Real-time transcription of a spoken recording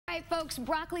All right, folks,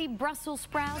 broccoli, Brussels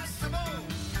sprouts,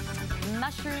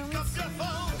 mushrooms,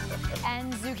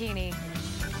 and zucchini.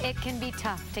 It can be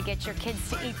tough to get your kids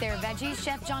to eat their veggies.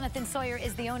 Chef Jonathon Sawyer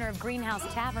is the owner of Greenhouse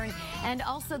Tavern and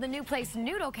also the new place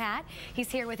Noodlecat. He's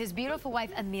here with his beautiful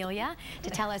wife Amelia to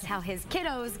tell us how his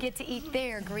kiddos get to eat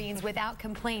their greens without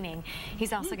complaining.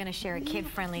 He's also going to share a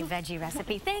kid-friendly veggie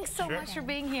recipe. Thanks so much for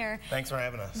being here. Thanks for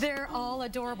having us. They're all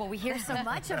adorable. We hear so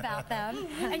much about them.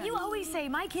 And you always say,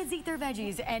 my kids eat their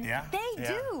veggies, and they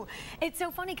do. It's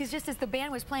so funny because just as the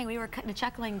band was playing, we were kind of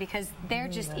chuckling because they're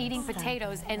just eating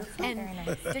potatoes. And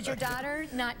did your daughter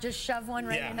not just shove one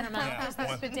right in her mouth? Just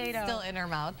this potato. Still in her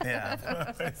mouth.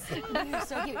 Yeah.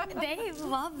 So cute. They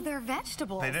love their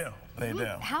vegetables. They do. They do.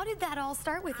 How did that all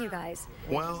start with you guys?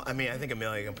 Well, I mean, I think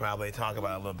Amelia can probably talk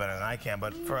about it a little better than I can,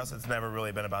 but for us, it's never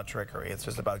really been about trickery. It's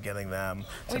just about getting them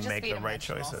to make the right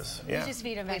choices. You just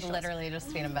feed them vegetables. We literally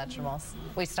just feed them vegetables.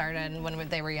 We started when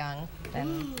they were young,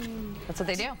 and that's what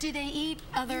they do. Do they eat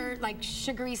other, like,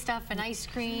 sugary stuff and ice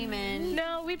cream and...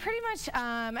 No, we pretty much,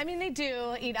 I mean, they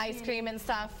do eat ice cream and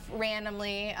stuff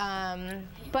randomly,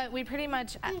 but we pretty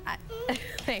much,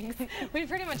 thanks. We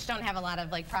pretty much don't have a lot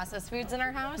of, like, processed foods in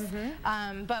our house,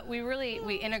 but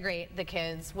we integrate the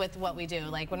kids with what we do.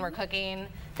 Like, when we're cooking,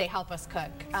 they help us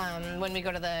cook. When we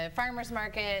go to the farmer's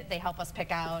market, they help us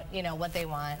pick out, you know, what they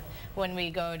want. When we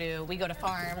go to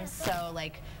farms, so,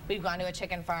 like, we've gone to a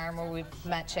chicken farm where we've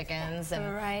met chickens, and,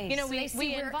 you know, so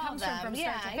we involve them. From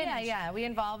start to finish. Yeah, we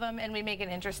involve them, and we make it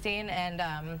interesting,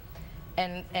 and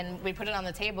we put it on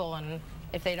the table, and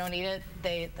if they don't eat it,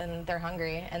 then they're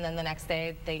hungry, and then the next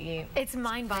day they eat. It's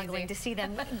mind-boggling to see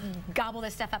them gobble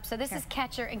this stuff up. So this is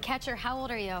Catcher, and Catcher, how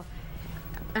old are you?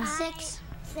 6.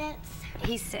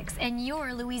 He's 6, and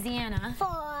you're Louisiana.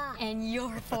 4. And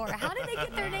you're 4. How did they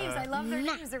get their names? I love their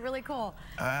names. They're really cool.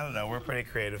 I don't know. We're a pretty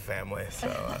creative family, so.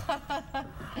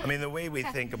 I mean, the way we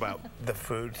think about the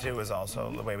food, too, is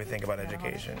also the way we think about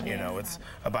education. You know, it's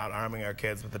about arming our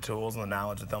kids with the tools and the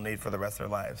knowledge that they'll need for the rest of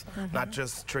their lives. Not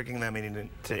just tricking them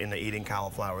into eating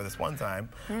cauliflower this one time.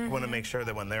 We want to make sure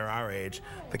that when they're our age,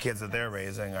 the kids that they're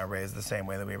raising are raised the same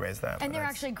way that we raised them. And they're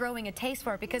actually growing a taste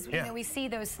for it because, you know, we see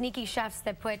those sneaky chefs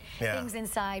that put things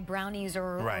inside brownies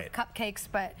or cupcakes,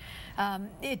 but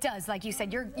it does, like you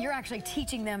said, you're actually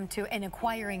teaching them to and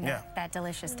acquiring that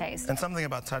delicious taste. And something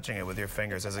about touching it with your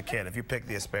fingers as a kid. If you pick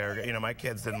the asparagus, you know, my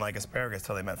kids didn't like asparagus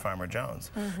till they met Farmer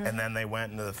Jones. And then they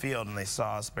went into the field and they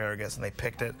saw asparagus and they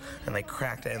picked it and they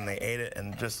cracked it and they ate it,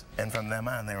 and from them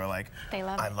on they were like,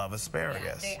 I love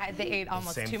asparagus. Yeah, they ate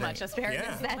almost too much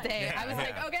asparagus that day. I was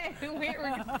like, okay,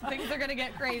 things are gonna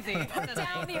get crazy. Put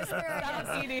down the asparagus.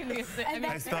 Stop eating the asparagus. And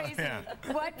that's crazy.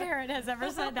 What parent has ever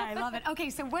said that? I love it. Okay,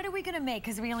 so what are we going to make?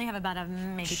 Because we only have about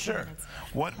maybe 2 minutes.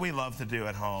 What we love to do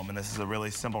at home, and this is a really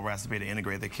simple recipe to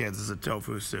integrate the kids, is a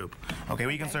tofu soup. Okay,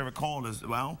 we can serve it cold as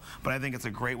well, but I think it's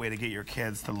a great way to get your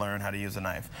kids to learn how to use a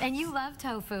knife. And you love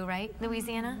tofu, right,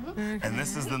 Louisiana? And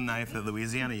this is the knife that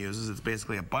Louisiana uses. It's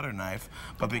basically a butter knife,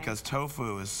 but because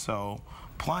tofu is so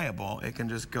pliable, it can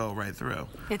just go right through.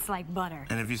 It's like butter.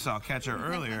 And if you saw Catcher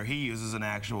earlier, he uses an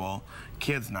actual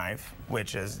kid's knife,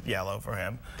 which is yellow for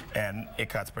him, and it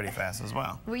cuts pretty fast as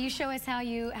well. Will you show us how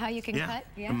you can cut?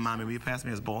 Yeah. Mommy, will you pass me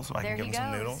his bowl so I can give him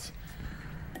some noodles?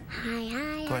 Hi.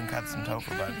 Go ahead and cut some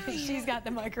tofu, bud. She's got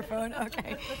the microphone.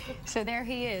 Okay. So there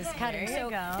he is cutting. So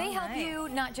they help you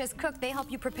not just cook, they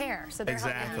help you prepare. So they're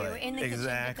helping you in the kitchen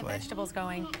get the vegetables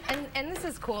going. And this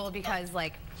is cool because,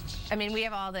 like, I mean, we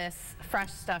have all this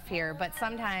fresh stuff here, but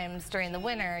sometimes during the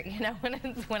winter, you know,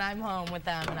 when I'm home with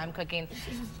them and I'm cooking,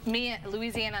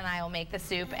 Louisiana and I will make the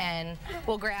soup, and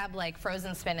we'll grab, like,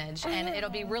 frozen spinach, and it'll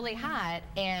be really hot,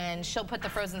 and she'll put the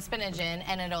frozen spinach in,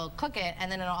 and it'll cook it, and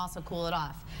then it'll also cool it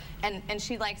off. And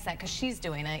she likes that because she's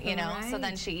doing it, you know, so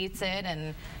then she eats it,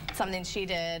 and something she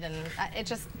did, and it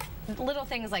just little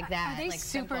things like that. Are they like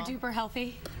super duper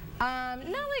healthy? Not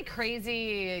like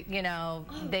crazy, you know,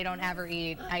 they don't ever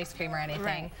eat ice cream or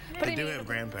anything. But they do have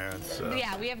grandparents. So.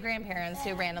 Yeah, we have grandparents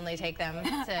who randomly take them to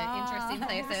interesting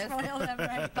places.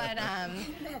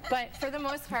 But for the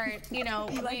most part, you know,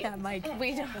 we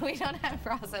don't have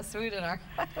processed food in our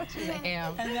house.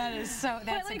 And that is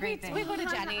that's a great thing. We go to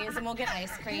Jenny's and we'll get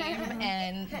ice cream,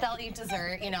 and they'll eat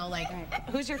dessert. You know, like,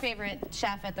 who's your favorite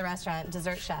chef at the restaurant?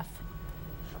 Dessert chef?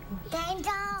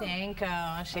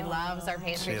 Danko. She loves our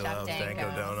pastry chef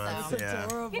Danko. Donuts. So,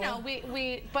 yeah. You know,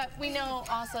 but we know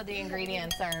also the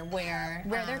ingredients are where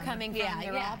they're coming from.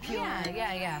 They're all pure.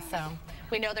 Yeah. So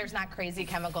we know there's not crazy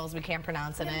chemicals we can't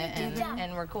pronounce in it,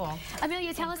 and we're cool.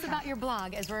 Amelia, tell us about your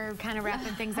blog as we're kind of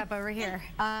wrapping things up over here.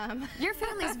 Your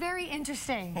family's very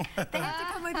interesting. They have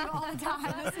to come with you all the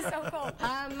time. This is so cool.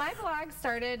 My blog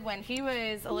started when he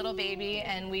was a little baby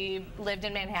and we lived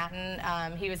in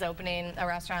Manhattan. He was opening a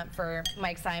restaurant for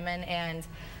Mike Simon, and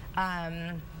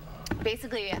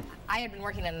basically I had been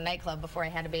working in a nightclub before I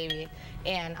had a baby,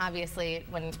 and obviously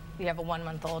when you have a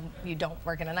 1-month-old you don't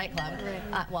work in a nightclub.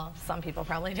 Well, some people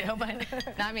probably do, but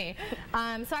not me.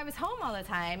 So I was home all the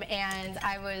time, and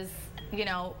I was, you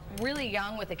know, really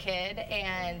young with a kid,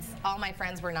 and all my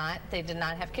friends were not. They did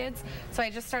not have kids. So I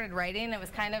just started writing. It was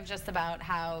kind of just about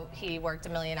how he worked a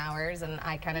million hours, and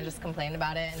I kind of just complained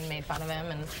about it and made fun of him.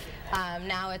 And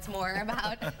now it's more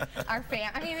about our family.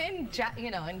 I mean,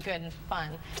 in good and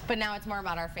fun. But now it's more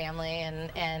about our family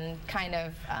and kind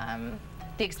of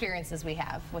the experiences we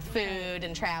have with food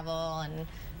and travel and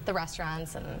the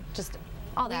restaurants and just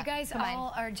all that. You guys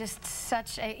all are just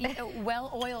such a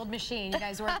well-oiled machine. You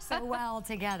guys work so well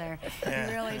together. Yeah,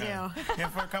 you really do. Yeah,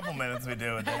 for a couple minutes we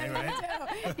do a day,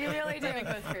 right? You really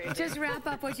do. Just wrap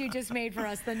up what you just made for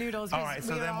us, the noodles. All right,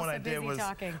 so then what I did was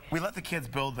we let the kids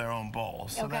build their own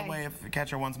bowls. So that way if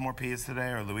Catcher wants more peas today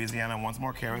or Louisiana wants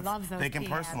more carrots, they can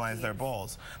personalize their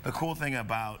bowls. The cool thing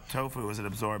about tofu is it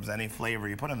absorbs any flavor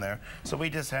you put in there. So we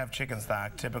just have chicken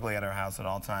stock typically at our house at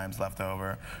all times left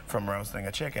over from roasting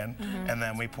a chicken. And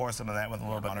then we pour some of that with a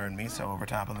little butter and miso over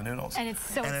top of the noodles. And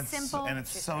it's so simple. And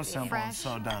it's so simple and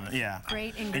so done. Yeah.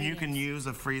 Great ingredients. And you can use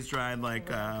a freeze-dried like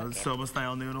soba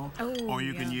style noodle, or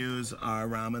you can use our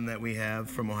ramen that we have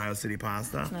from Ohio City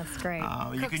Pasta. That's great.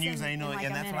 You can use any noodle,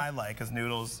 and that's what I like, because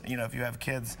noodles, you know, if you have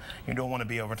kids, you don't want to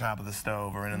be over top of the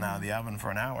stove or in and out of the oven for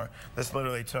an hour. This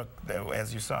literally took,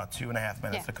 as you saw, 2.5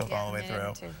 minutes to cook all the way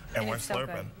through, and we're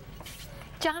slurping.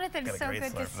 Jonathan, it's so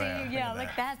good to see you. Yeah, look,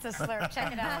 that's a slurp.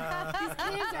 Check it out. These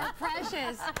kids are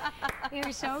precious.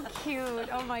 You're so cute.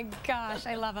 Oh my gosh,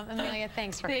 I love them. Amelia,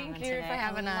 thanks for coming today. Thank you for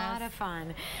having us. A lot of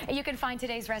fun. You can find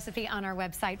today's recipe on our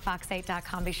website,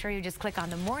 fox8.com. Be sure you just click on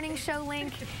the morning show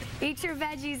link. Eat your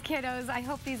veggies, kiddos. I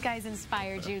hope these guys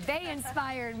inspired you. They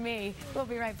inspired me. We'll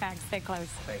be right back. Stay close.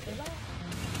 Thank you.